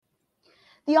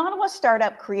The Ottawa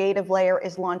startup Creative Layer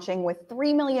is launching with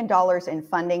 $3 million in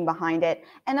funding behind it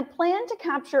and a plan to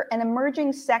capture an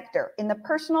emerging sector in the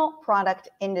personal product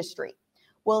industry.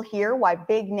 We'll hear why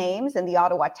big names in the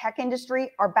Ottawa tech industry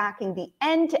are backing the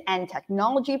end-to-end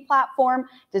technology platform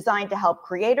designed to help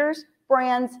creators,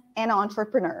 brands, and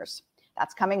entrepreneurs.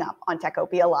 That's coming up on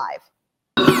Techopia Live.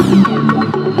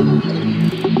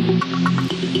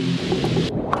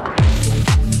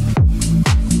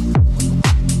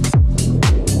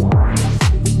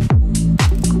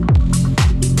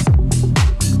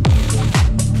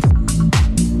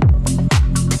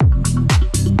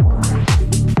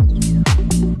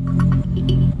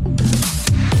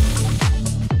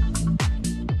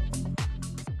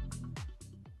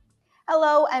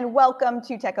 Hello and welcome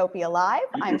to Techopia Live.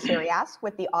 I'm Sherry Ask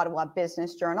with the Ottawa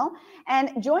Business Journal,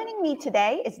 and joining me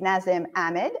today is Nazim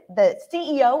Ahmed, the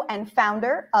CEO and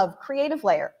founder of Creative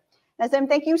Layer. Nazim,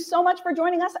 thank you so much for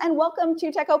joining us and welcome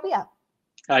to Techopia.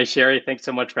 Hi, Sherry. Thanks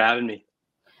so much for having me.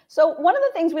 So one of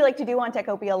the things we like to do on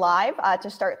Techopia Live to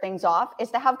start things off is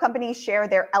to have companies share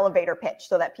their elevator pitch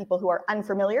so that people who are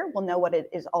unfamiliar will know what it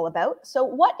is all about. So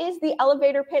what is the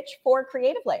elevator pitch for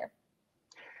Creative Layer?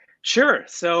 Sure.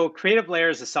 So Creative Layer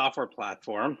is a software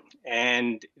platform,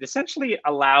 and it essentially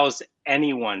allows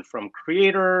anyone from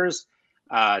creators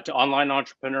to online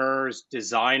entrepreneurs,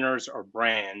 designers, or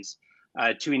brands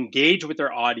to engage with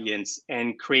their audience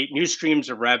and create new streams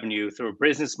of revenue through a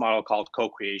business model called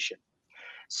co-creation.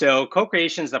 So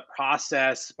co-creation is the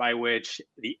process by which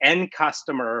the end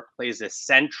customer plays a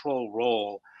central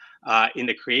role in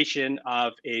the creation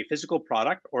of a physical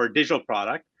product or a digital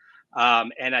product.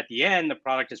 And at the end, the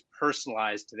product is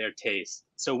personalized to their taste.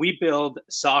 So we build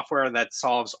software that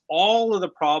solves all of the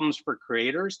problems for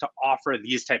creators to offer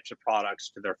these types of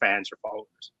products to their fans or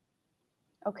followers.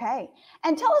 Okay.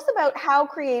 And tell us about how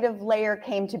Creative Layer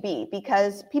came to be,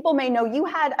 because people may know you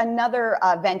had another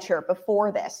venture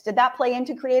before this. Did that play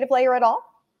into Creative Layer at all?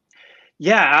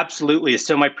 Yeah, absolutely.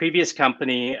 So my previous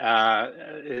company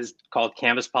is called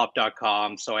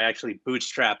canvaspop.com. So I actually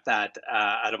bootstrapped that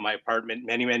out of my apartment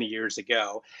many, many years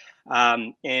ago.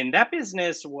 And that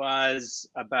business was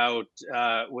about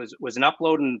was an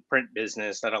upload and print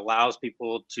business that allows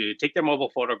people to take their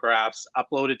mobile photographs,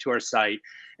 upload it to our site,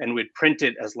 and we'd print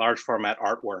it as large format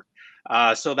artwork.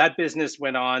 So that business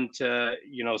went on to,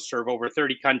 serve over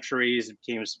 30 countries. It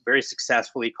became a very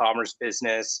successful e-commerce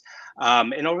business.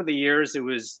 And over the years, it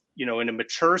was, in a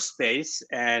mature space,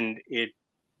 and it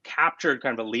captured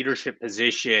kind of a leadership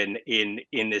position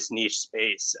in this niche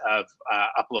space of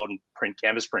upload and print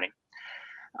canvas printing.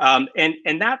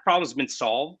 And that problem has been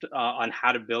solved on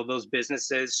how to build those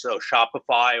businesses. So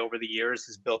Shopify over the years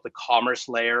has built a commerce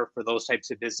layer for those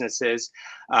types of businesses.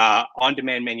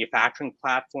 On-demand manufacturing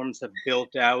platforms have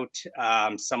built out.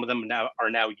 Some of them are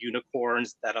now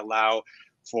unicorns that allow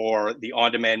for the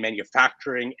on-demand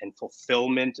manufacturing and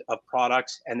fulfillment of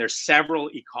products. And there's several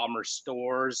e-commerce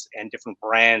stores and different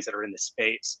brands that are in the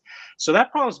space. So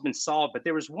that problem's been solved, but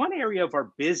there was one area of our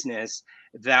business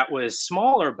that was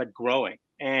smaller but growing.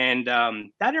 And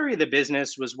that area of the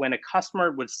business was when a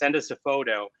customer would send us a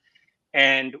photo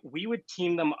and we would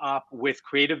team them up with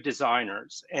creative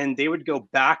designers, and they would go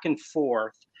back and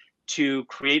forth to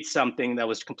create something that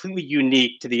was completely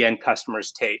unique to the end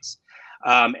customer's taste.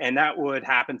 And that would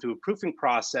happen through a proofing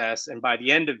process. And by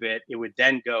the end of it, it would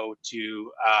then go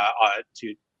to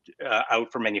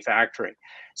out for manufacturing.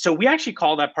 So we actually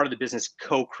call that part of the business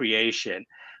co-creation,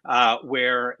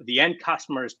 where the end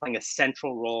customer is playing a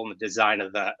central role in the design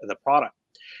of the product.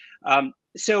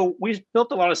 So we've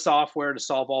built a lot of software to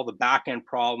solve all the back-end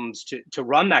problems to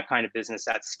run that kind of business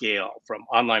at scale, from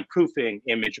online proofing,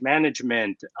 image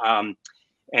management,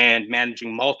 and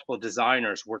managing multiple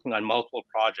designers working on multiple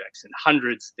projects and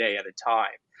hundreds a day at a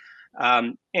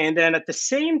time. And then at the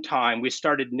same time, we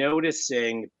started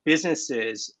noticing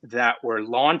businesses that were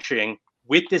launching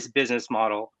with this business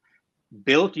model,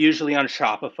 built usually on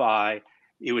Shopify.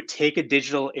 It would take a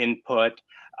digital input,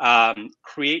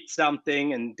 create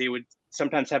something, and they would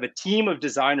sometimes have a team of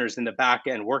designers in the back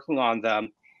end working on them,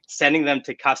 sending them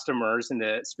to customers in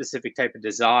the specific type of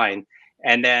design,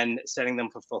 and then sending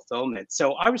them for fulfillment.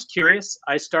 So I was curious.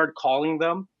 I started calling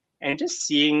them and just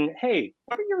seeing, hey,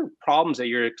 what are your problems that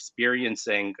you're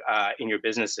experiencing in your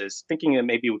businesses, thinking that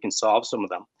maybe we can solve some of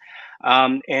them.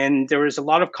 And there was a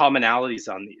lot of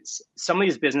commonalities on these. Some of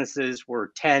these businesses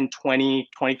were 10, 20,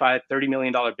 25, $30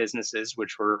 million businesses,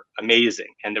 which were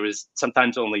amazing. And there was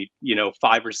sometimes only,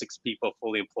 5 or 6 people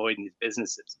fully employed in these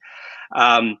businesses.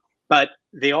 but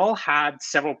they all had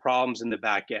several problems in the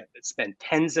back end. It spent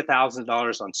tens of thousands of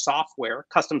dollars on software,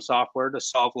 custom software, to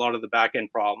solve a lot of the back end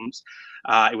problems.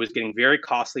 It was getting very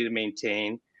costly to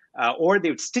maintain, or they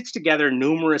would stitch together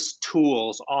numerous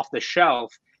tools off the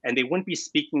shelf, and they wouldn't be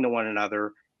speaking to one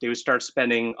another. They would start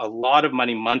spending a lot of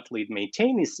money monthly to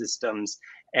maintain these systems,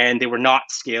 and they were not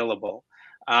scalable.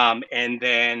 And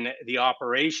then the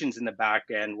operations in the back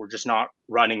end were just not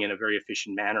running in a very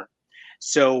efficient manner.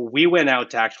 So we went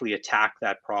out to actually attack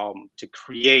that problem, to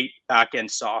create back-end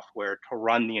software to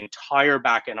run the entire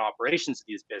back-end operations of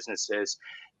these businesses.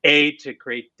 To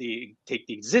take the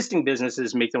existing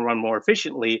businesses, make them run more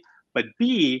efficiently, but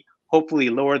B, hopefully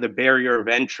lower the barrier of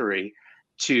entry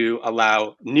to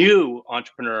allow new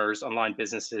entrepreneurs, online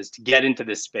businesses, to get into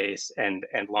this space and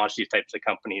launch these types of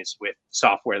companies with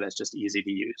software that's just easy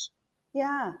to use.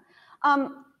 Yeah.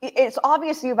 It's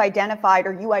obvious you identified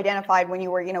when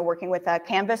you were, working with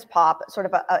Canvas Pop, sort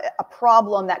of a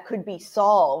problem that could be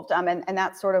solved. And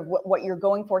that's sort of what you're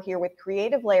going for here with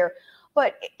Creative Layer.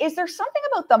 But is there something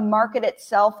about the market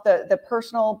itself, the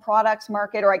personal products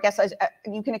market, or I guess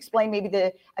you can explain maybe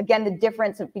the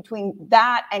difference between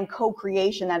that and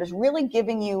co-creation that is really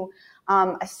giving you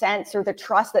a sense or the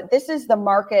trust that this is the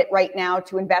market right now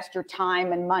to invest your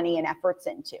time and money and efforts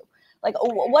into? Like,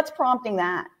 what's prompting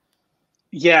that?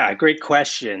 Yeah, great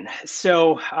question.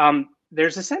 So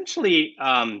there's essentially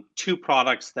two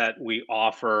products that we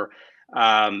offer.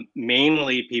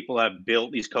 Mainly people have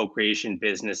built these co-creation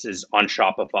businesses on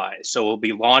Shopify. So we'll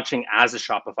be launching as a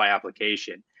Shopify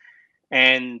application.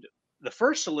 And the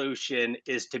first solution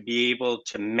is to be able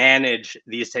to manage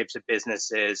these types of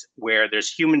businesses where there's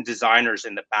human designers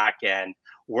in the back end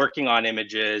working on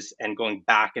images and going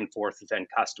back and forth with end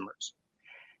customers.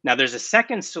 Now, there's a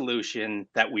second solution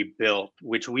that we built,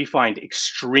 which we find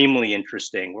extremely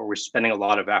interesting, where we're spending a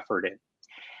lot of effort in.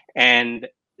 And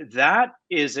that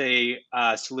is a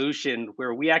solution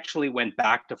where we actually went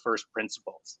back to first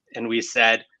principles and we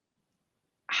said,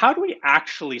 how do we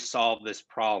actually solve this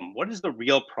problem? What is the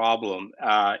real problem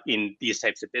in these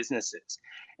types of businesses?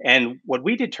 And what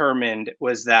we determined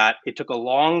was that it took a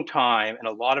long time and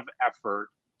a lot of effort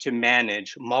to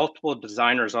manage multiple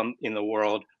designers in the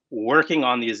world working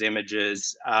on these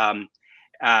images and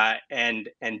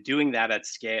doing that at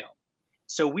scale.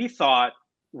 So we thought,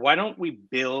 why don't we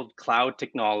build cloud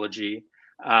technology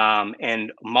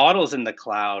and models in the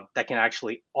cloud that can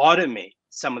actually automate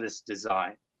some of this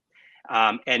design,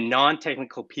 and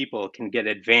non-technical people can get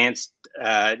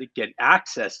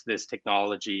access to this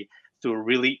technology through a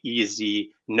really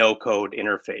easy no-code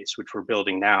interface, which we're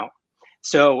building now.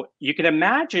 So you can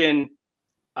imagine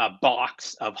a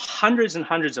box of hundreds and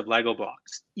hundreds of Lego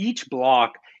blocks. Each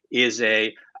block is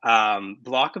a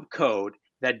block of code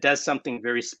that does something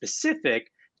very specific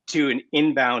to an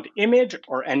inbound image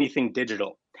or anything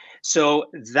digital. So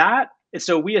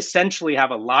we essentially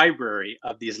have a library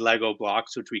of these Lego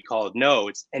blocks, which we call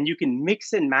nodes, and you can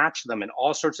mix and match them in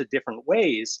all sorts of different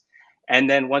ways. And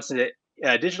then once the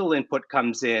digital input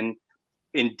comes in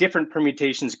different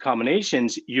permutations,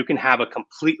 combinations, you can have a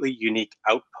completely unique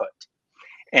output.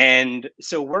 And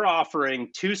so we're offering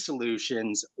two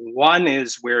solutions. One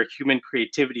is where human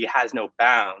creativity has no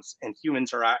bounds, and human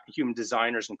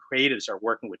designers and creatives are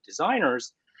working with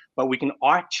designers, but we can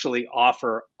actually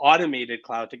offer automated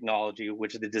cloud technology,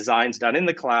 which the design's done in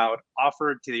the cloud,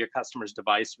 offered to your customer's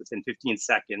device within 15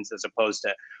 seconds, as opposed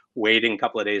to waiting a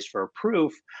couple of days for a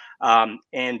proof.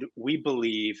 And we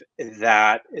believe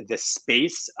that the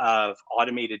space of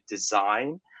automated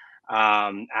design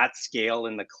at scale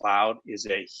in the cloud is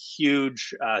a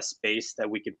huge space that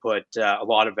we could put a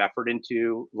lot of effort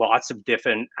into, lots of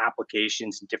different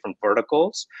applications and different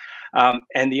verticals.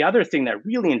 And the other thing that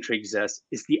really intrigues us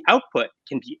is the output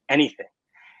can be anything.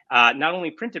 Not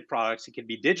only printed products, it could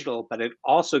be digital, but it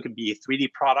also could be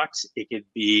 3D products. It could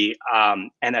be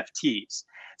NFTs.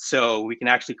 So we can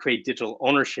actually create digital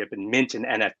ownership and mint an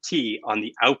NFT on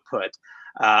the output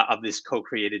of this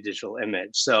co-created digital image.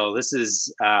 So this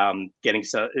is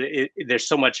there's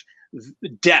so much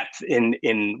depth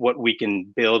in what we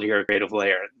can build here at Creative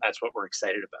Layer. That's what we're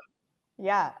excited about.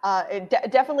 Yeah,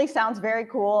 it definitely sounds very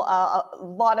cool. A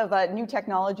lot of new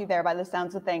technology there by the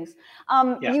sounds of things.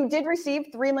 Yeah. You did receive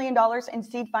 $3 million in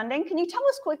seed funding. Can you tell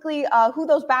us quickly who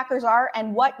those backers are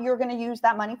and what you're going to use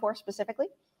that money for specifically?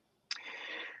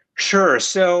 Sure.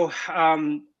 So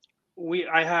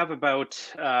I have about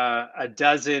a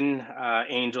dozen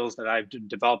angels that I've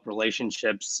developed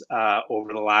relationships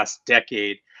over the last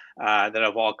decade that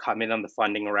have all come in on the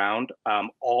funding round.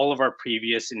 All of our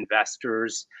previous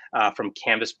investors from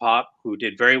Canvas Pop, who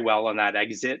did very well on that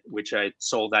exit, which I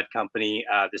sold that company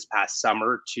this past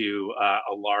summer to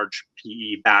a large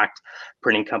PE-backed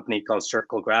printing company called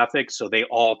Circle Graphics. So they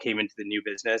all came into the new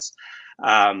business.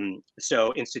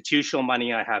 So institutional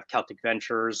money, I have Celtic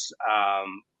Ventures,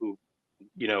 who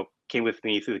came with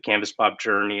me through the Canvas Pop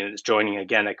journey and is joining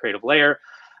again at Creative Layer.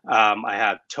 I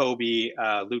have Toby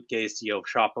Lutke, CEO of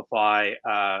Shopify,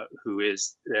 who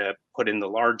is put in the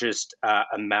largest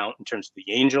amount in terms of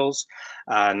the angels.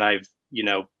 And I've,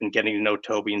 been getting to know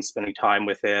Toby and spending time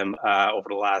with him over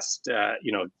the last,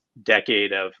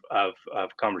 decade of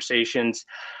conversations.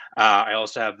 I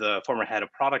also have the former head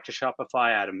of product to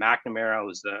Shopify, Adam McNamara,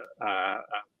 who's the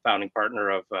founding partner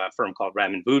of a firm called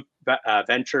Ramen Boot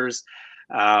Ventures.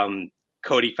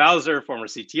 Cody Fowler, former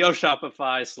CTO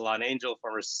Shopify, Salon Angel,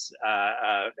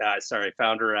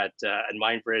 founder at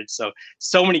Mindbridge.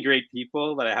 So many great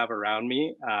people that I have around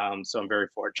me. So I'm very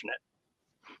fortunate.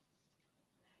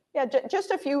 Yeah,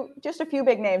 just a few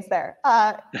big names there.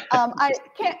 I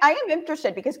am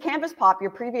interested because Canvas Pop,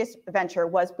 your previous venture,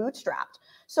 was bootstrapped.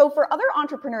 So for other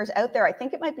entrepreneurs out there, I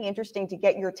think it might be interesting to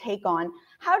get your take on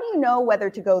how do you know whether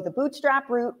to go the bootstrap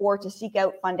route or to seek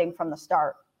out funding from the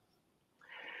start?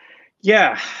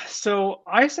 Yeah, so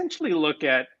I essentially look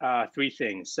at three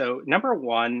things. So number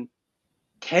one,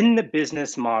 can the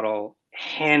business model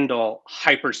handle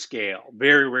hyperscale,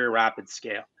 very, very rapid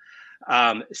scale?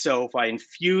 So if I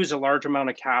infuse a large amount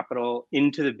of capital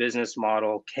into the business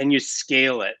model, can you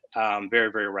scale it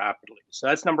very, very rapidly? So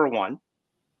that's number one.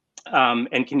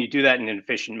 And can you do that in an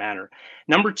efficient manner?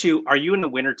 Number two, are you in the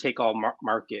winner-take-all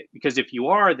market? Because if you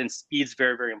are, then speed's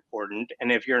very, very important.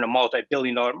 And if you're in a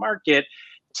multi-billion-dollar market,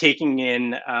 taking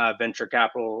in venture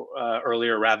capital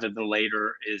earlier rather than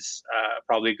later is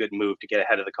probably a good move to get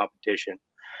ahead of the competition.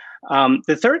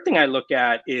 The third thing I look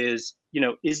at is,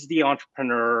 is the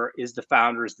entrepreneur, is the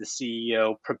founder, is the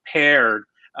CEO prepared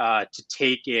to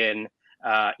take in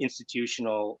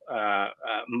institutional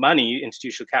money,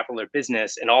 institutional capital, their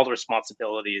business, and all the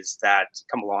responsibilities that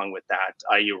come along with that,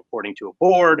 i.e. reporting to a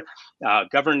board,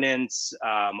 governance,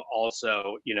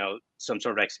 also, some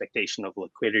sort of expectation of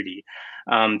liquidity.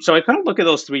 So I kind of look at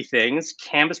those three things.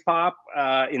 Canvas Pop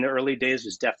in the early days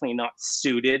was definitely not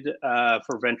suited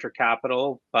for venture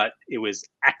capital, but it was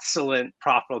excellent,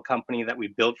 profitable company that we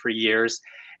built for years.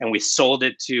 And we sold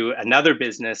it to another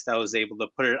business that was able to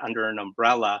put it under an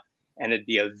umbrella, and it'd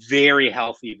be a very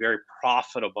healthy, very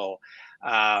profitable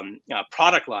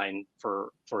product line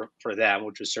for them,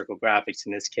 which was Circle Graphics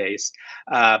in this case.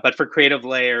 But for Creative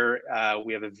Layer,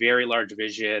 we have a very large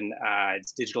vision.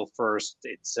 It's digital first.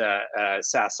 It's a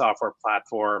SaaS software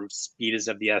platform. Speed is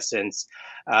of the essence.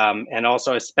 And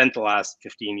also I spent the last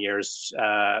 15 years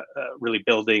really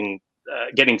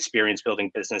getting experience building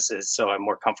businesses. So I'm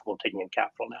more comfortable taking in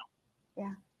capital now.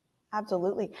 Yeah.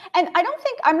 Absolutely. And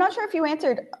I'm not sure if you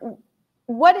answered,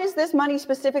 what is this money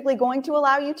specifically going to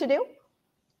allow you to do?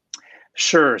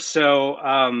 Sure. So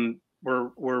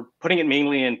we're putting it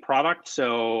mainly in product.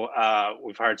 So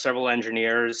we've hired several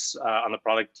engineers on the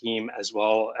product team as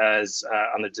well as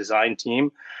on the design team.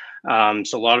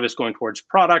 So a lot of it's going towards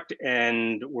product,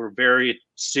 and we're very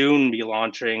soon be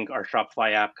launching our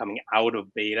Shopify app coming out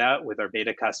of beta with our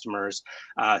beta customers.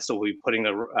 So we'll be putting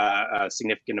a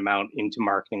significant amount into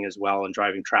marketing as well and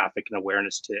driving traffic and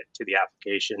awareness to the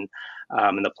application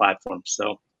and the platform.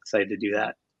 So excited to do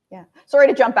that. Yeah. Sorry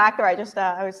to jump back there. I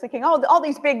was thinking, all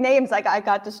these big names, I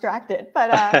got distracted, but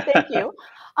thank you.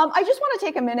 I just want to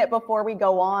take a minute before we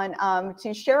go on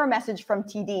to share a message from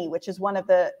TD, which is one of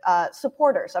the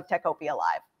supporters of Techopia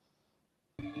Live.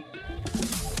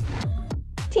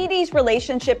 TD's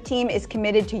relationship team is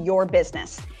committed to your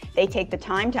business. They take the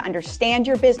time to understand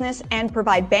your business and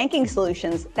provide banking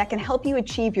solutions that can help you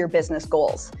achieve your business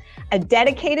goals. A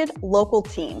dedicated local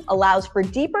team allows for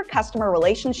deeper customer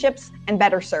relationships and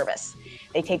better service.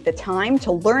 They take the time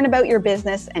to learn about your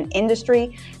business and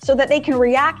industry so that they can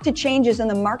react to changes in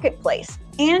the marketplace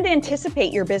and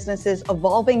anticipate your business's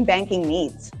evolving banking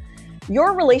needs.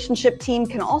 Your relationship team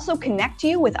can also connect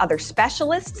you with other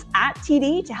specialists at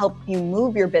TD to help you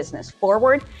move your business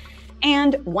forward.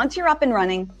 And once you're up and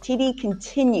running, TD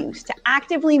continues to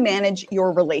actively manage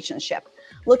your relationship,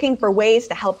 looking for ways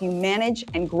to help you manage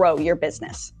and grow your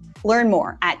business. Learn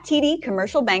more at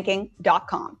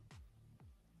tdcommercialbanking.com.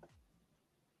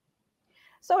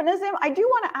 So Nazim, I do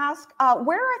want to ask,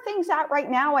 where are things at right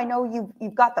now? I know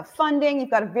you've got the funding, you've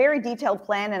got a very detailed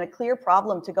plan and a clear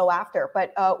problem to go after,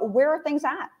 but where are things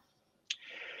at?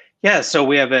 Yeah, so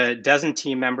we have a dozen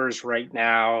team members right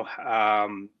now.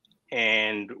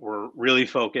 and we're really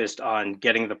focused on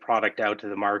getting the product out to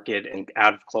the market and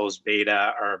out of closed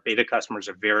beta. Our beta customers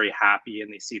are very happy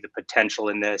and they see the potential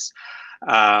in this.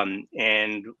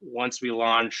 And once we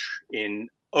launch in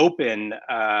open,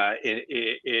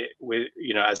 with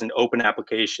as an open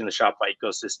application, the Shopify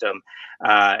ecosystem,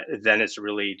 then it's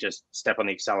really just step on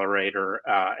the accelerator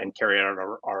and carry out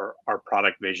our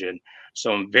product vision.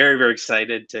 So I'm very, very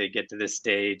excited to get to this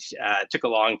stage. It took a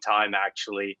long time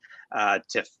actually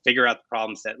to figure out the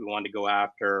problems that we wanted to go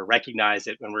after, recognize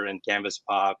it when we're in Canvas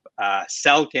Pop,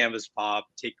 sell Canvas Pop,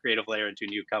 take Creative Layer into a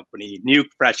new company, new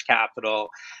fresh capital,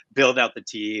 build out the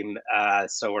team.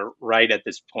 So we're right at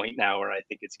this point now where I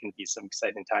think it's going to be some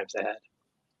exciting times ahead.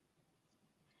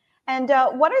 And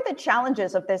what are the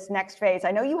challenges of this next phase?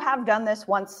 I know you have done this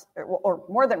once or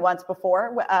more than once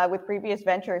before with previous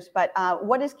ventures, but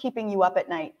what is keeping you up at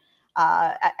night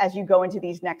as you go into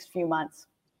these next few months?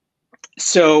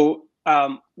 So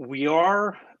we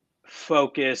are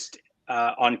focused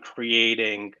on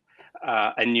creating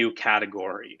a new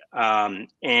category,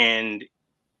 and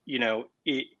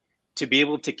to be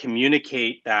able to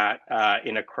communicate that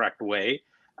in a correct way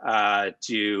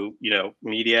to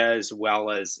media as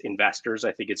well as investors,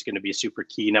 I think it's going to be super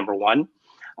key. Number one,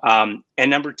 and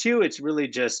number two, it's really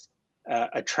just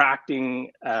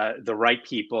attracting the right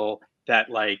people that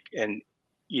to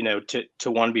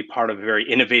want to be part of a very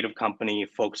innovative company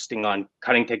focusing on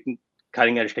cutting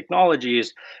edge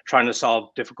technologies, trying to solve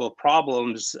difficult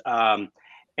problems,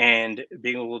 and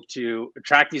being able to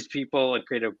attract these people and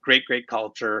create a great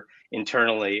culture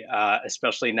internally,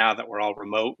 especially now that we're all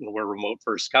remote and we're a remote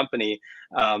first company.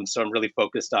 So I'm really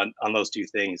focused on those two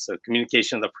things. So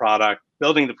communication of the product,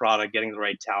 building the product, getting the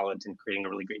right talent, and creating a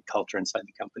really great culture inside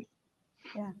the company.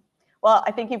 Yeah. Well,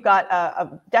 I think you've got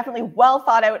a definitely well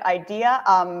thought out idea,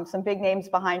 some big names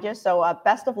behind you. So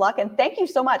best of luck. And thank you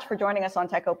so much for joining us on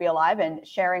Techopia Live and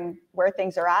sharing where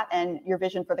things are at and your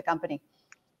vision for the company.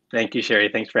 Thank you, Sherry.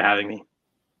 Thanks for having me.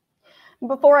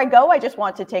 Before I go, I just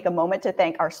want to take a moment to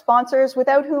thank our sponsors,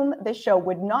 without whom this show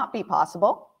would not be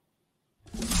possible.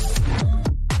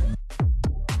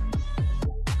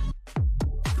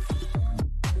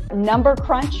 Number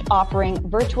Crunch, offering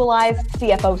virtualized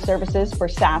CFO services for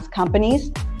SaaS companies.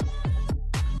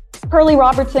 Hurley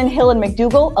Robertson, Hill &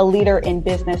 McDougall, a leader in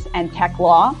business and tech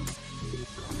law.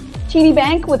 TD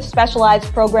Bank, with specialized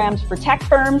programs for tech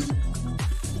firms.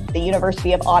 The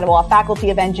University of Ottawa Faculty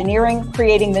of Engineering,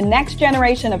 creating the next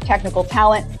generation of technical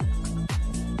talent.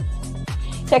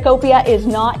 Techopia is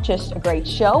not just a great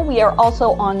show. We are also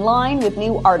online with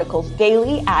new articles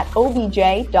daily at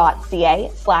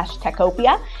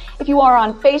obj.ca/Techopia. If you are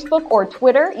on Facebook or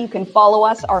Twitter, you can follow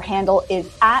us. Our handle is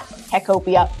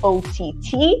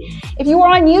 @TechopiaOTT. If you are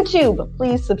on YouTube,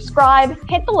 please subscribe,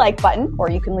 hit the like button, or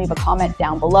you can leave a comment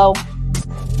down below.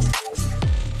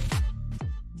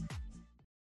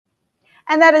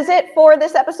 And that is it for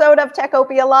this episode of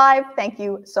Techopia Live. Thank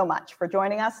you so much for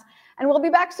joining us. And we'll be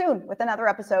back soon with another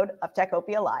episode of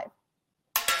Techopia Live.